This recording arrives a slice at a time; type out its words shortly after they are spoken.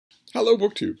Hello,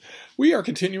 BookTube. We are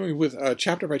continuing with a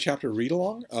chapter-by-chapter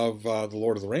read-along of The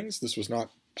Lord of the Rings. This was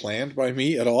not planned by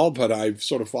me at all, but I've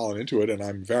sort of fallen into it, and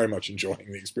I'm very much enjoying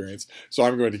the experience. So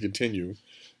I'm going to continue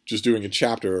just doing a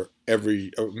chapter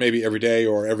maybe every day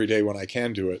or every day when I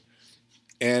can do it.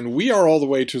 And we are all the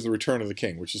way to The Return of the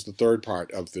King, which is the third part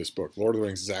of this book. Lord of the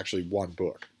Rings is actually one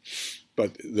book.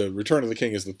 But The Return of the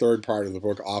King is the third part of the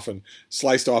book, often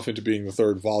sliced off into being the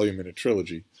third volume in a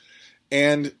trilogy.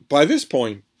 And by this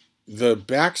point, the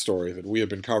backstory that we have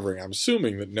been covering, I'm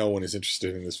assuming that no one is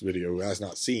interested in this video who has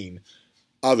not seen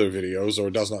other videos or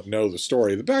does not know the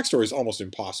story. The backstory is almost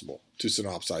impossible to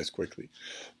synopsize quickly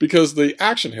because the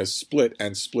action has split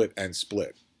and split and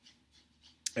split.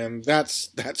 And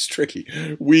that's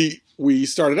tricky. We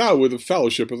started out with a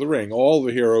Fellowship of the Ring, all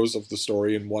the heroes of the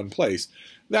story in one place.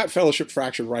 That fellowship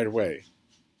fractured right away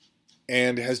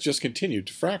and has just continued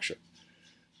to fracture.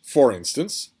 For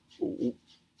instance,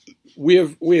 we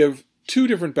have two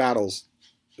different battles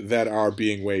that are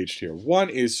being waged here. One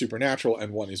is supernatural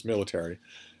and one is military.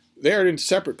 They are in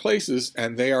separate places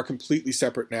and they are completely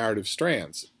separate narrative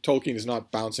strands. Tolkien is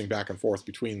not bouncing back and forth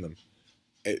between them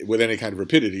with any kind of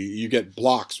rapidity. You get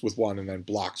blocks with one and then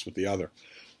blocks with the other.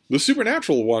 The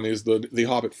supernatural one is the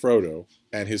hobbit Frodo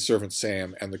and his servant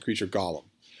Sam and the creature Gollum,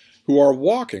 who are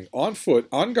walking on foot,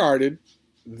 unguarded,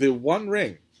 the One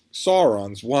Ring,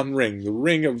 Sauron's One Ring, the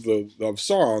ring of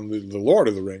Sauron, the Lord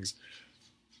of the Rings,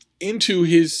 into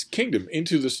his kingdom,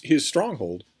 into his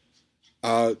stronghold,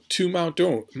 to Mount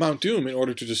Doom in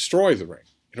order to destroy the ring,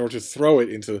 in order to throw it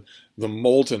into the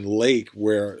molten lake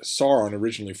where Sauron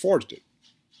originally forged it.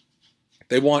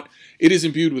 It is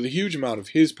imbued with a huge amount of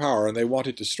his power, and they want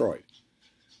it destroyed.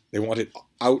 They want it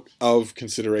out of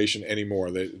consideration anymore.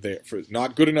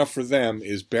 Not good enough for them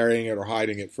is burying it or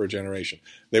hiding it for a generation.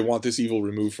 They want this evil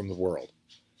removed from the world.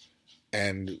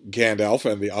 And Gandalf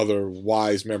and the other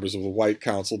wise members of the White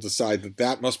Council decide that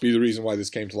that must be the reason why this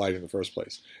came to light in the first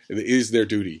place. It is their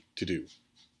duty to do.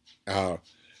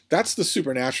 That's the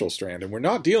supernatural strand, and we're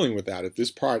not dealing with that at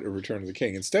this part of Return of the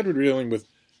King. Instead, we're dealing with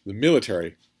the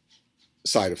military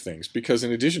side of things, because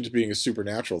in addition to being a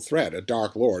supernatural threat, a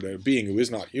Dark Lord, a being who is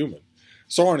not human,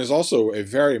 Sauron is also a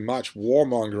very much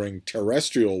warmongering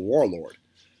terrestrial warlord.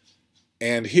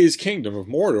 And his kingdom of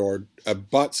Mordor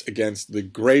abuts against the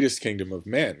greatest kingdom of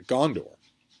men, Gondor,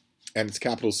 and its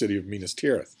capital city of Minas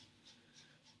Tirith.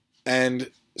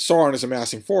 And Sauron is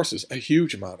amassing forces, a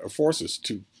huge amount of forces,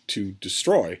 to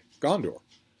destroy Gondor.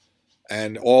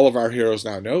 And all of our heroes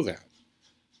now know that.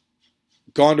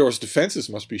 Gondor's defenses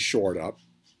must be shored up,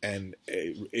 and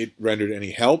it rendered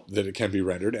any help that it can be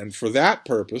rendered. And for that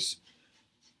purpose,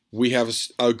 we have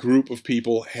a group of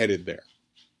people headed there.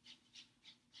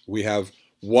 We have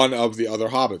one of the other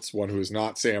hobbits, one who is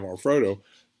not Sam or Frodo,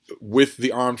 with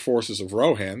the armed forces of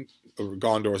Rohan,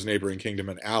 Gondor's neighboring kingdom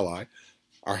and ally,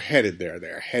 are headed there.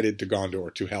 They're headed to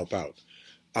Gondor to help out.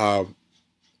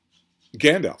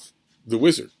 Gandalf, the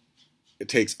wizard,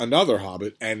 takes another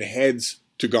hobbit and heads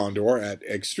to Gondor at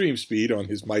extreme speed on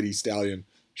his mighty stallion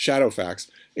Shadowfax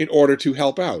in order to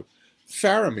help out.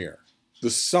 Faramir, the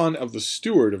son of the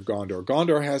steward of Gondor.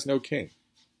 Gondor has no king.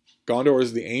 Gondor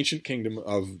is the ancient kingdom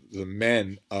of the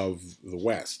men of the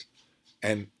West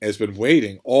and has been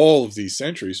waiting all of these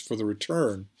centuries for the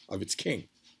return of its king.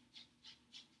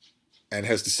 And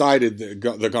has decided, the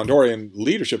Gondorian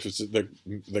leadership,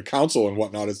 the council and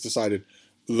whatnot, has decided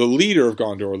the leader of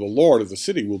Gondor, the lord of the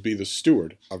city, will be the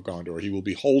steward of Gondor. He will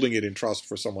be holding it in trust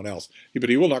for someone else. But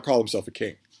he will not call himself a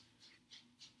king.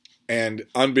 And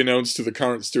unbeknownst to the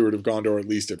current steward of Gondor, at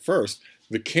least at first,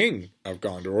 the king of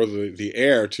Gondor, the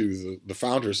heir to the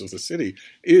founders of the city,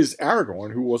 is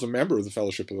Aragorn, who was a member of the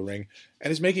Fellowship of the Ring,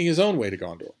 and is making his own way to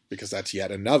Gondor. Because that's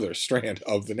yet another strand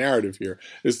of the narrative here,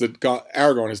 is that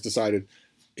Aragorn has decided,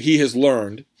 he has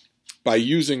learned, by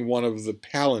using one of the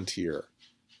Palantir,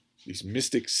 these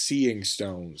mystic seeing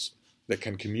stones that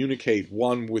can communicate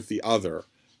one with the other,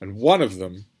 and one of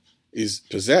them is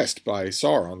possessed by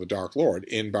Sauron, the Dark Lord,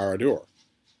 in Barad-dûr.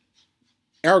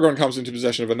 Aragorn comes into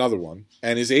possession of another one,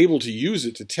 and is able to use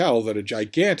it to tell that a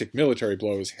gigantic military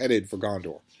blow is headed for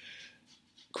Gondor.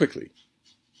 Quickly.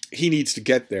 He needs to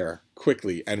get there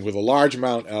quickly, and with a large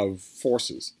amount of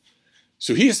forces.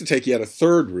 So he has to take yet a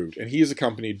third route, and he is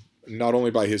accompanied not only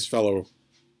by his fellow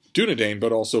Dunedain,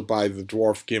 but also by the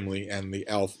dwarf Gimli and the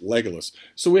elf Legolas.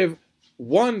 So we have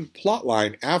one plot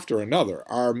line after another.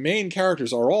 Our main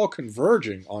characters are all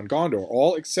converging on Gondor,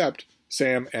 all except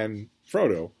Sam and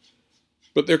Frodo.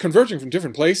 But they're converging from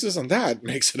different places, and that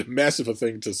makes it a mess of a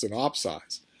thing to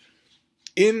synopsize.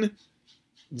 In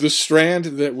the strand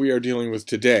that we are dealing with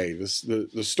today,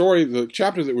 the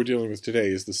chapter that we're dealing with today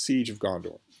is the Siege of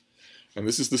Gondor. And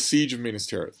this is the Siege of Minas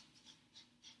Tirith,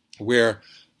 where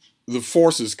the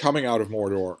forces coming out of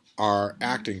Mordor are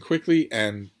acting quickly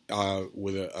and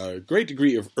with a great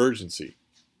degree of urgency.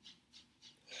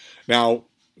 Now,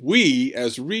 we,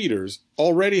 as readers,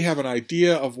 already have an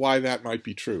idea of why that might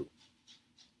be true.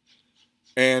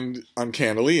 And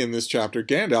uncannily, in this chapter,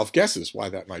 Gandalf guesses why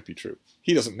that might be true.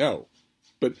 He doesn't know.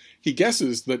 But he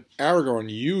guesses that Aragorn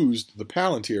used the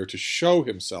Palantir to show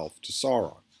himself to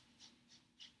Sauron.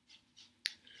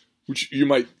 Which you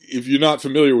might, if you're not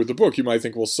familiar with the book, you might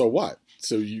think, well, so what?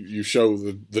 So you show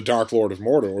the Dark Lord of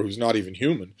Mordor, who's not even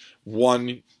human,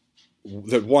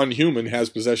 that one human has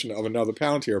possession of another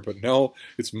Palantir. But no,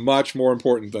 it's much more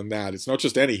important than that. It's not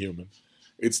just any human.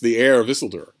 It's the heir of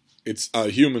Isildur. It's a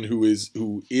human who is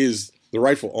the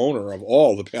rightful owner of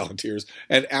all the Palantirs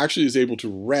and actually is able to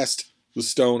wrest the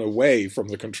stone away from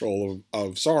the control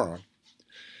of Sauron.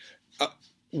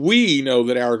 We know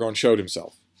that Aragorn showed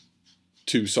himself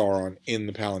to Sauron in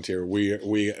the Palantir.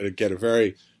 We get a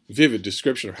very vivid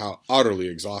description of how utterly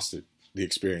exhausted the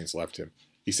experience left him.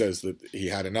 He says that he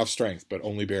had enough strength, but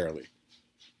only barely.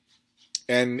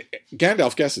 And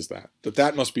Gandalf guesses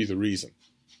that must be the reason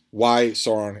why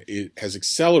Sauron has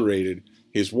accelerated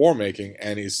his war-making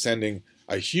and is sending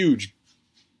a huge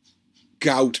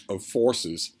gout of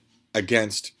forces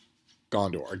against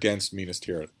Gondor, against Minas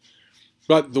Tirith.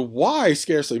 But the why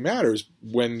scarcely matters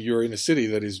when you're in a city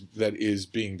that is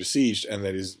being besieged and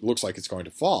looks like it's going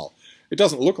to fall. It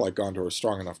doesn't look like Gondor is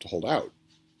strong enough to hold out.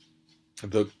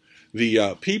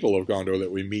 The people of Gondor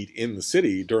that we meet in the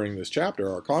city during this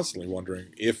chapter are constantly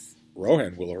wondering if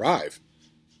Rohan will arrive,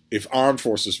 if armed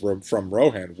forces from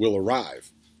Rohan will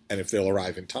arrive, and if they'll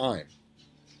arrive in time.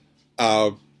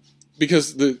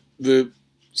 Because the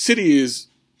city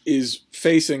is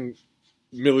facing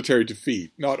military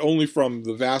defeat, not only from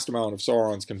the vast amount of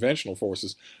Sauron's conventional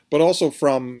forces, but also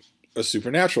from a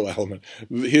supernatural element.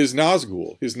 His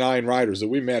Nazgul, his 9 riders that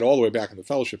we met all the way back in the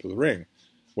Fellowship of the Ring,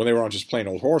 when they were on just plain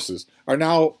old horses, are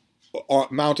now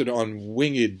mounted on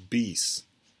winged beasts.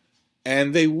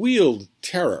 And they wield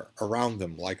terror around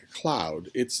them like a cloud.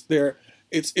 It's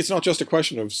not just a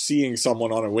question of seeing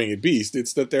someone on a winged beast,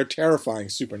 it's that they're terrifying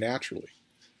supernaturally.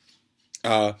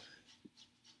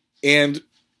 And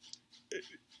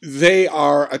they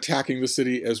are attacking the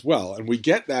city as well. And we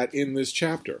get that in this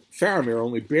chapter. Faramir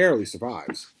only barely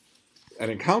survives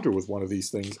an encounter with one of these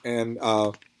things. And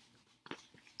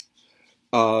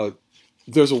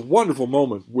there's a wonderful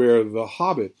moment where the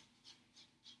hobbit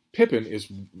Pippin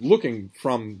is looking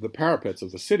from the parapets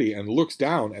of the city and looks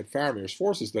down at Faramir's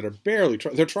forces that are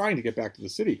they're trying to get back to the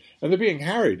city. And they're being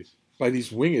harried by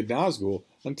these winged Nazgul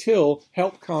until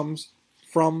help comes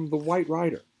from the White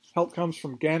Rider. Help comes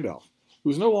from Gandalf,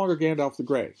 who's no longer Gandalf the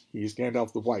Grey. He's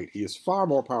Gandalf the White. He is far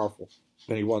more powerful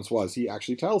than he once was. He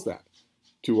actually tells that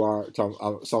to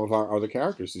some of our other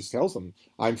characters. He tells them,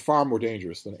 I'm far more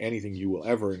dangerous than anything you will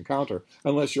ever encounter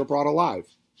unless you're brought alive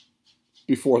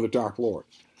before the Dark Lord.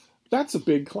 That's a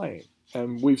big claim,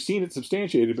 and we've seen it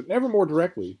substantiated, but never more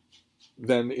directly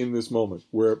than in this moment,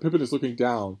 where Pippin is looking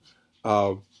down.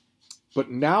 But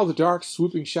now the dark,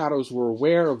 swooping shadows were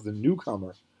aware of the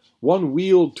newcomer. One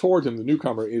wheeled toward him. The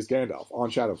newcomer is Gandalf, on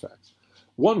Shadowfax.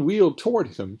 One wheeled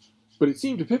toward him, but it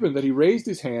seemed to Pippin that he raised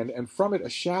his hand, and from it a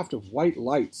shaft of white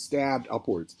light stabbed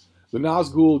upwards. The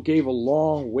Nazgul gave a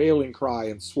long, wailing cry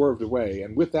and swerved away,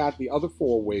 and with that the other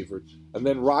 4 wavered, and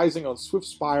then rising on swift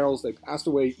spirals they passed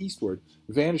away eastward,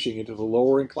 vanishing into the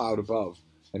lowering cloud above.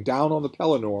 And down on the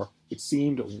Pelennor it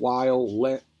seemed for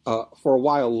a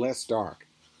while less dark.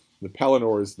 The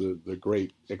Pelennor is the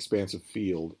great expansive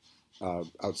field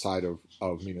outside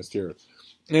of Minas Tirith.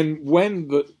 And when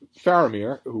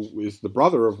Faramir, who is the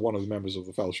brother of one of the members of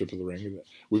the Fellowship of the Ring,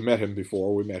 we've met him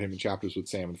before, we met him in chapters with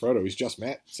Sam and Frodo. He's just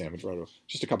met Sam and Frodo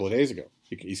just a couple of days ago.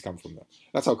 He's come from them.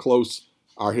 That's how close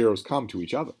our heroes come to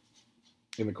each other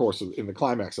in the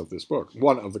climax of this book,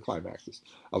 one of the climaxes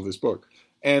of this book.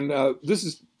 And this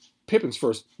is Pippin's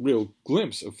first real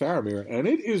glimpse of Faramir, and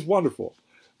it is wonderful.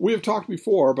 We have talked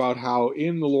before about how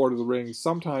in The Lord of the Rings,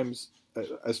 sometimes,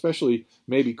 especially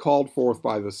maybe called forth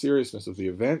by the seriousness of the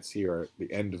events here at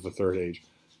the end of the Third Age,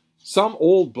 some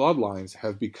old bloodlines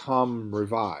have become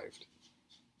revived.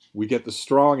 We get the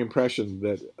strong impression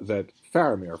that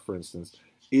Faramir, for instance,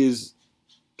 is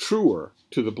truer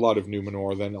to the blood of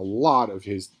Númenor than a lot of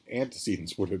his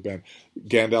antecedents would have been.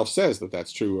 Gandalf says that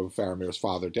that's true of Faramir's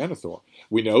father, Denethor.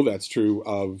 We know that's true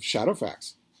of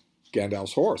Shadowfax,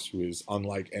 Gandalf's horse, who is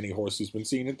unlike any horse who's been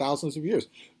seen in thousands of years.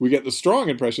 We get the strong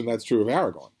impression that's true of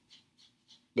Aragorn,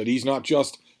 that he's not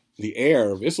just the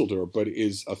heir of Isildur, but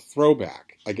is a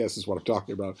throwback, I guess is what I'm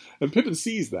talking about. And Pippin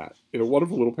sees that in a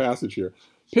wonderful little passage here.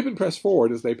 Pippin pressed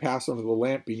forward as they passed under the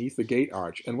lamp beneath the gate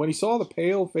arch, and when he saw the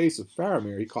pale face of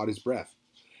Faramir, he caught his breath.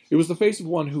 It was the face of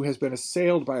one who has been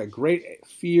assailed by a great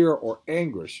fear or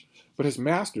anguish, but has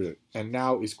mastered it, and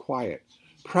now is quiet.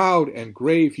 Proud and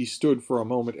grave he stood for a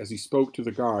moment as he spoke to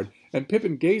the guard, and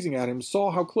Pippin, gazing at him,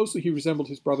 saw how closely he resembled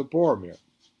his brother Boromir,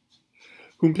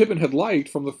 whom Pippin had liked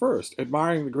from the first,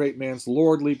 admiring the great man's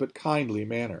lordly but kindly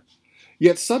manner.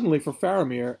 Yet suddenly, for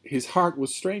Faramir, his heart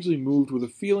was strangely moved with a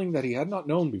feeling that he had not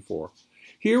known before.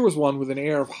 Here was one with an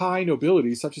air of high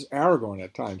nobility, such as Aragorn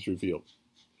at times revealed.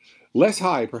 Less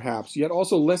high, perhaps, yet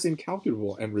also less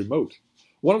incalculable and remote.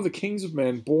 One of the kings of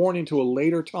men born into a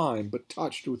later time, but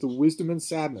touched with the wisdom and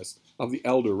sadness of the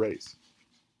elder race.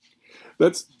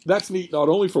 That's neat not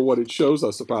only for what it shows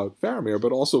us about Faramir,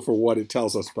 but also for what it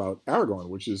tells us about Aragorn,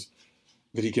 which is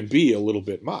that he can be a little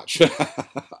bit much.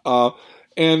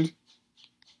 And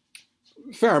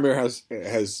Faramir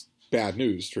has bad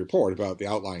news to report about the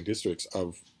outlying districts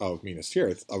of Minas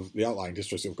Tirith, of the outlying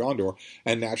districts of Gondor,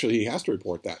 and naturally he has to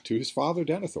report that to his father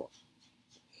Denethor,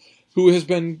 who has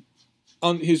been,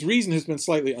 his reason has been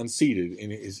slightly unseated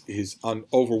in his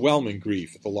overwhelming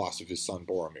grief at the loss of his son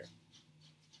Boromir.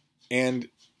 And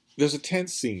there's a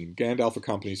tense scene. Gandalf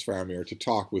accompanies Faramir to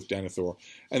talk with Denethor,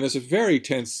 and there's a very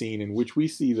tense scene in which we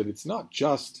see that it's not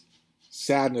just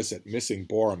sadness at missing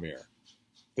Boromir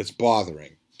that's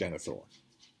bothering Denethor.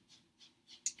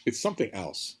 It's something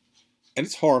else, and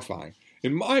it's horrifying.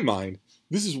 In my mind,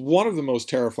 this is one of the most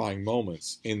terrifying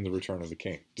moments in The Return of the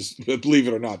King, believe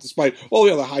it or not, despite all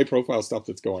the other high-profile stuff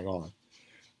that's going on.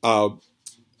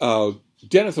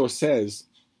 Denethor says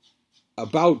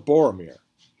about Boromir,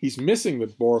 he's missing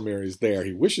that Boromir is there.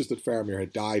 He wishes that Faramir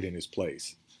had died in his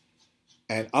place.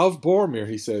 And of Boromir,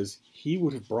 he says, he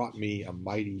would have brought me a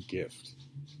mighty gift.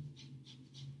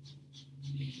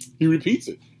 He repeats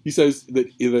it. He says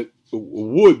that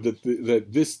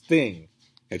this thing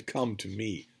had come to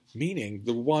me, meaning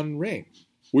the One Ring,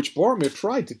 which Boromir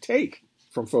tried to take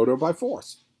from Frodo by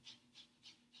force,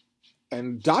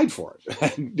 and died for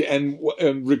it,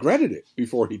 and regretted it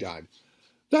before he died.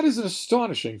 That is an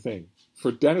astonishing thing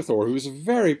for Denethor, who is a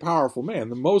very powerful man,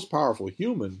 the most powerful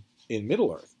human in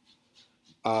Middle-earth,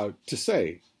 to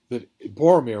say that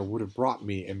Boromir would have brought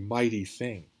me a mighty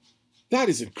thing. That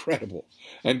is incredible.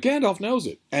 And Gandalf knows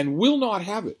it and will not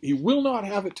have it. He will not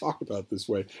have it talked about this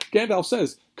way. Gandalf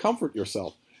says, comfort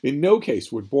yourself. In no case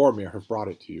would Boromir have brought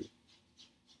it to you.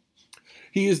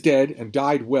 He is dead and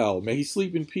died well. May he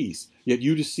sleep in peace. Yet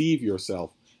you deceive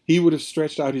yourself. He would have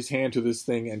stretched out his hand to this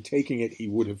thing, and taking it, he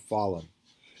would have fallen.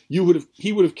 He would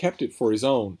have kept it for his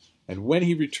own, and when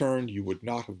he returned, you would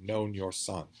not have known your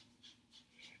son.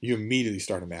 You immediately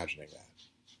start imagining that.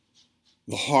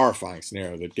 The horrifying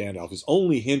scenario that Gandalf is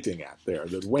only hinting at there,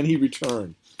 that when he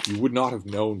returned, you would not have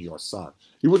known your son.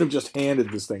 He would have just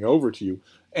handed this thing over to you.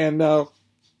 And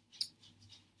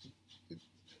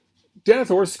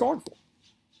Denethor is scornful.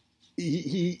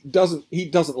 He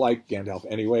doesn't like Gandalf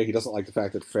anyway. He doesn't like the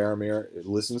fact that Faramir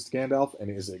listens to Gandalf and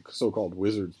is a so-called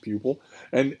wizard's pupil.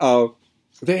 And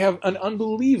they have an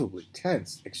unbelievably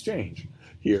tense exchange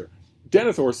here.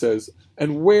 Denethor says,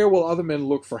 and where will other men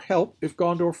look for help if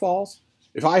Gondor falls?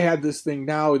 If I had this thing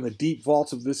now in the deep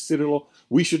vaults of this citadel,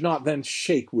 we should not then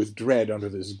shake with dread under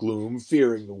this gloom,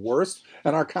 fearing the worst,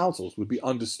 and our counsels would be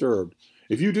undisturbed.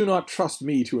 If you do not trust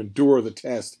me to endure the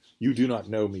test, you do not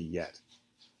know me yet.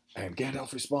 And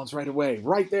Gandalf responds right away,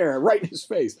 right there, right in his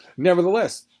face.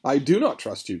 Nevertheless, I do not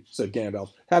trust you, said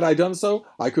Gandalf. Had I done so,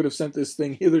 I could have sent this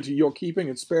thing hither to your keeping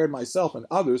and spared myself and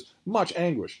others much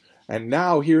anguish. And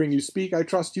now, hearing you speak, I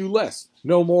trust you less,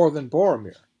 no more than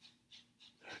Boromir.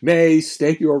 Nay,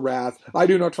 stay your wrath. I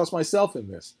do not trust myself in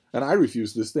this, and I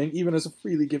refuse this thing even as a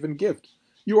freely given gift.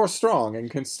 You are strong,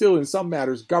 and can still in some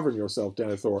matters govern yourself,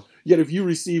 Denethor. Yet if you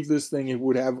received this thing, it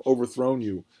would have overthrown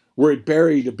you. Were it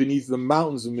buried beneath the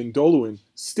mountains of Mindoluin,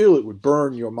 still it would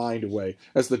burn your mind away,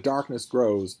 as the darkness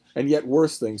grows, and yet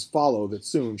worse things follow that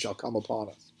soon shall come upon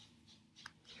us.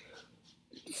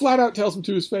 Flat out tells him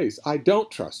to his face, I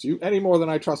don't trust you, any more than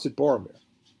I trusted Boromir.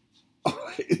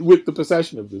 With the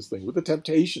possession of this thing, with the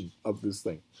temptation of this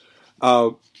thing.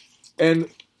 And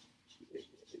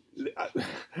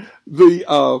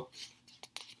the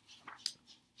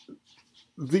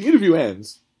interview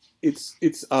ends.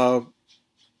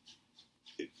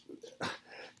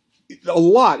 A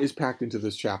lot is packed into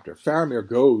this chapter. Faramir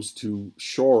goes to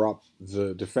shore up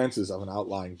the defenses of an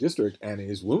outlying district and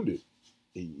is wounded.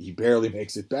 He barely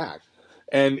makes it back,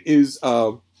 and is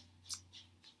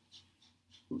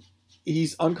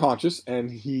he's unconscious, and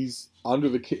he's under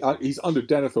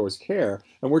Denethor's care.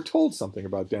 And we're told something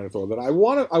about Denethor that I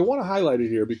want to highlight it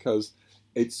here, because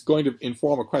it's going to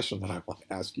inform a question that I want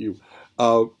to ask you.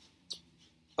 Uh,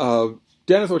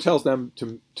 Denethor tells them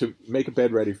to make a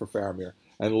bed ready for Faramir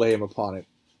and lay him upon it.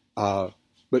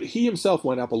 But he himself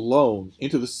went up alone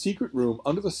into the secret room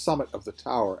under the summit of the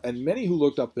tower, and many who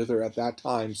looked up thither at that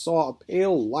time saw a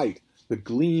pale light that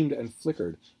gleamed and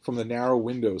flickered from the narrow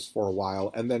windows for a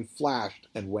while, and then flashed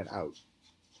and went out.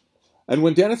 And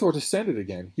when Denethor descended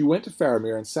again, he went to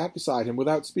Faramir and sat beside him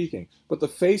without speaking. But the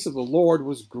face of the Lord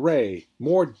was grey,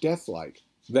 more death-like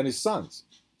than his son's.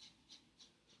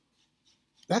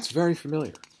 That's very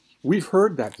familiar. We've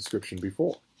heard that description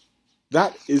before.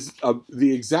 That is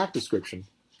the exact description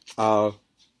of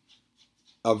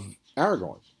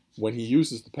Aragorn when he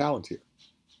uses the Palantir.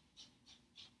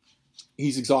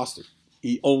 He's exhausted.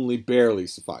 He only barely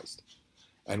sufficed.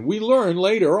 And we learn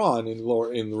later on in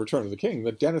The Return of the King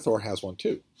that Denethor has one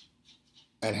too,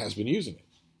 and has been using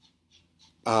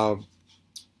it.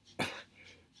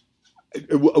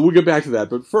 We'll get back to that,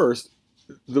 but first,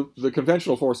 the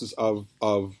conventional forces of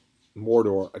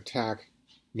Mordor attack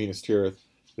Minas Tirith.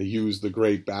 They use the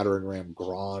great battering ram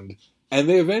Grond, and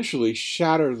they eventually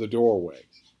shatter the doorways.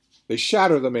 They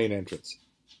shatter the main entrance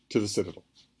to the citadel.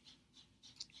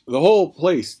 The whole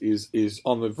place is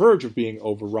on the verge of being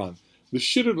overrun. The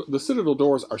citadel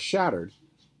doors are shattered,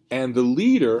 and the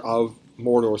leader of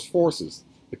Mordor's forces,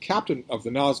 the captain of the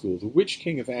Nazgul, the Witch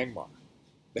King of Angmar,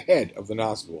 the head of the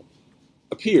Nazgul,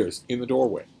 appears in the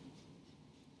doorway.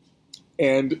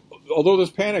 And although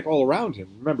there's panic all around him,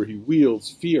 remember, he wields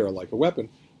fear like a weapon,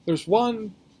 there's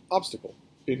one obstacle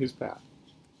in his path.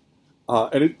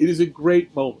 And it is a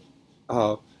great moment.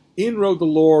 In rode the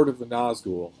Lord of the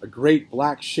Nazgul, a great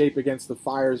black shape against the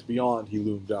fires beyond he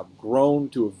loomed up, grown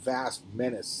to a vast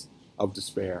menace of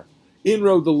despair. In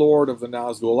rode the Lord of the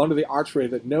Nazgul under the archway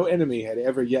that no enemy had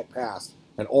ever yet passed,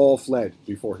 and all fled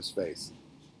before his face.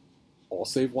 All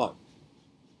save one.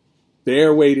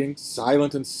 There waiting,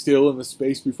 silent and still in the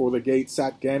space before the gate,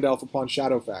 sat Gandalf upon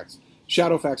Shadowfax.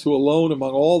 Shadowfax, who alone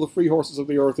among all the free horses of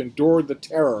the earth endured the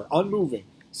terror, unmoving,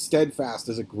 steadfast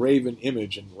as a graven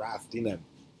image in Rath Dinen.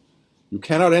 You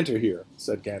cannot enter here,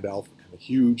 said Gandalf, and the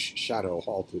huge shadow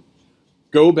halted.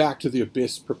 Go back to the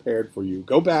abyss prepared for you.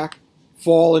 Go back,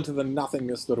 fall into the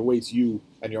nothingness that awaits you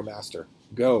and your master.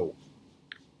 Go.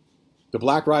 The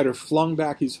Black Rider flung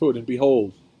back his hood, and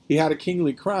behold, he had a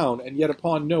kingly crown, and yet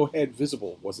upon no head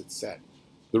visible was it set.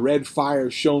 The red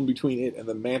fire shone between it and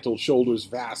the mantled shoulders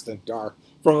vast and dark.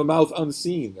 From a mouth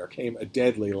unseen there came a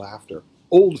deadly laughter.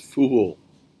 Old fool,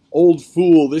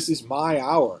 this is my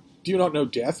hour. Do you not know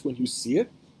death when you see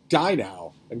it? Die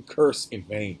now, and curse in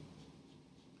vain.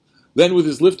 Then with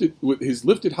his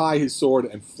lifted high his sword,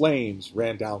 and flames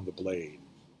ran down the blade.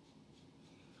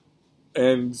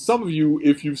 And some of you,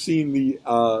 if you've seen the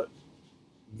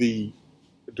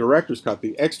director's cut,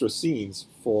 the extra scenes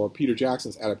for Peter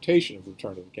Jackson's adaptation of The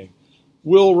Return of the King,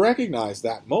 will recognize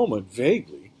that moment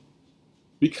vaguely,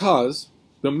 because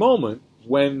the moment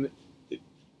when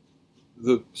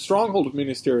the stronghold of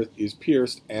Minas Tirith is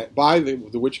pierced by the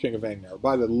Witch King of Angmar,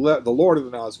 by the Lord of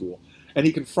the Nazgul, and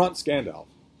he confronts Gandalf.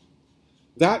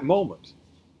 That moment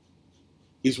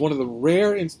is one of the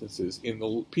rare instances in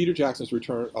the Peter Jackson's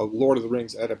Return of Lord of the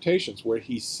Rings adaptations where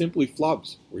he simply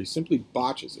flubs, where he simply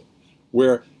botches it,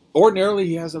 where ordinarily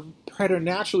he has a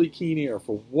preternaturally keen ear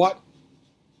for what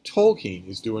Tolkien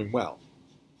is doing well,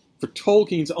 for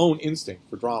Tolkien's own instinct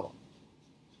for drama.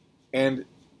 And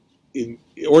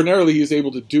ordinarily he is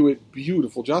able to do it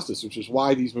beautiful justice, which is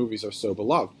why these movies are so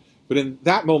beloved. But in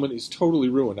that moment, it's totally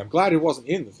ruined. I'm glad it wasn't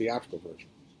in the theatrical version.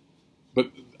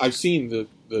 But I've seen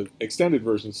the extended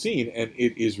version seen, and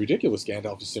it is ridiculous.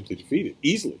 Gandalf is simply defeated,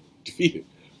 easily defeated.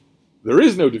 There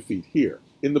is no defeat here.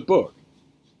 In the book,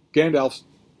 Gandalf's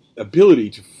ability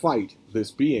to fight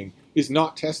this being is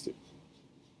not tested.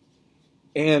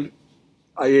 And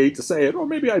I hate to say it, or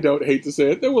maybe I don't hate to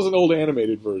say it, there was an old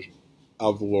animated version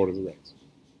of The Lord of the Rings.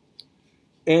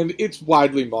 And it's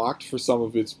widely mocked for some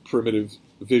of its primitive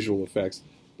visual effects.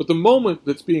 But the moment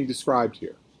that's being described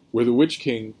here, where the Witch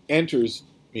King enters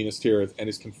Minas Tirith and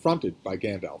is confronted by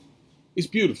Gandalf, is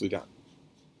beautifully done.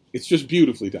 It's just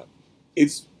beautifully done.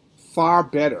 It's far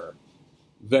better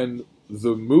than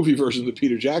the movie version that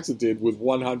Peter Jackson did with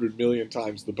 100 million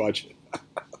times the budget.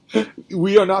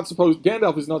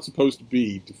 Gandalf is not supposed to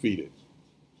be defeated.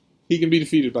 He can be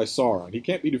defeated by Sauron. He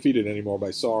can't be defeated anymore by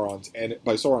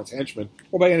Sauron's henchmen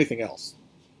or by anything else.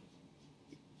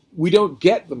 We don't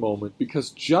get the moment because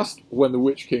just when the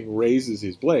Witch King raises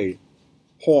his blade,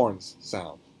 horns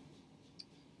sound.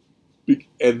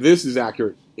 And this is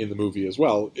accurate in the movie as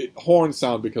well. Horns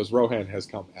sound because Rohan has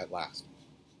come at last.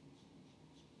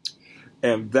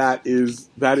 And that is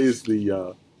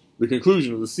the the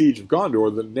conclusion of the Siege of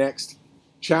Gondor, the next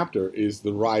chapter is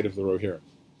the Ride of the Rohirrim,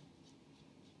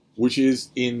 which is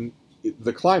in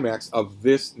the climax of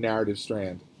this narrative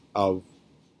strand of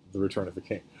the Return of the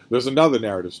King. There's another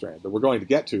narrative strand that we're going to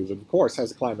get to that, of course,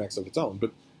 has a climax of its own,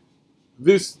 but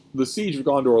the Siege of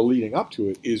Gondor leading up to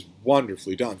it is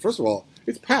wonderfully done. First of all,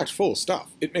 it's packed full of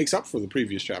stuff. It makes up for the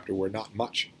previous chapter where not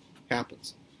much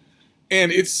happens.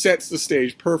 And it sets the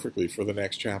stage perfectly for the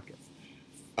next chapter.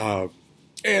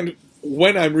 And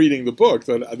when I'm reading the book,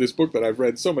 this book that I've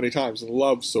read so many times and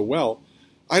loved so well,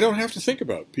 I don't have to think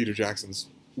about Peter Jackson's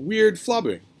weird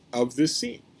flubbing of this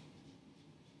scene.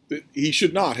 He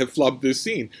should not have flubbed this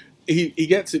scene. He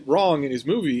gets it wrong in his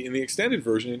movie, in the extended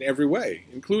version, in every way,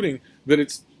 including that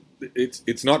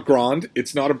it's not grand,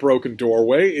 it's not a broken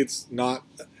doorway, it's not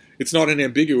an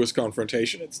ambiguous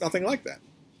confrontation, it's nothing like that.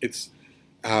 It's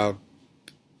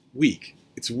weak.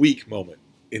 It's a weak moment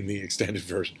in the extended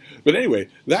version. But anyway,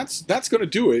 that's going to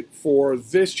do it for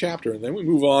this chapter, and then we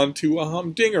move on to a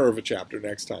humdinger of a chapter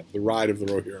next time, the Ride of the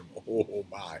Rohirrim. Oh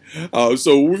my!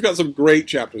 So we've got some great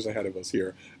chapters ahead of us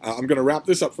here. I'm going to wrap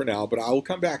this up for now, but I will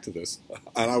come back to this,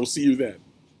 and I will see you then.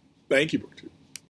 Thank you, BookTube.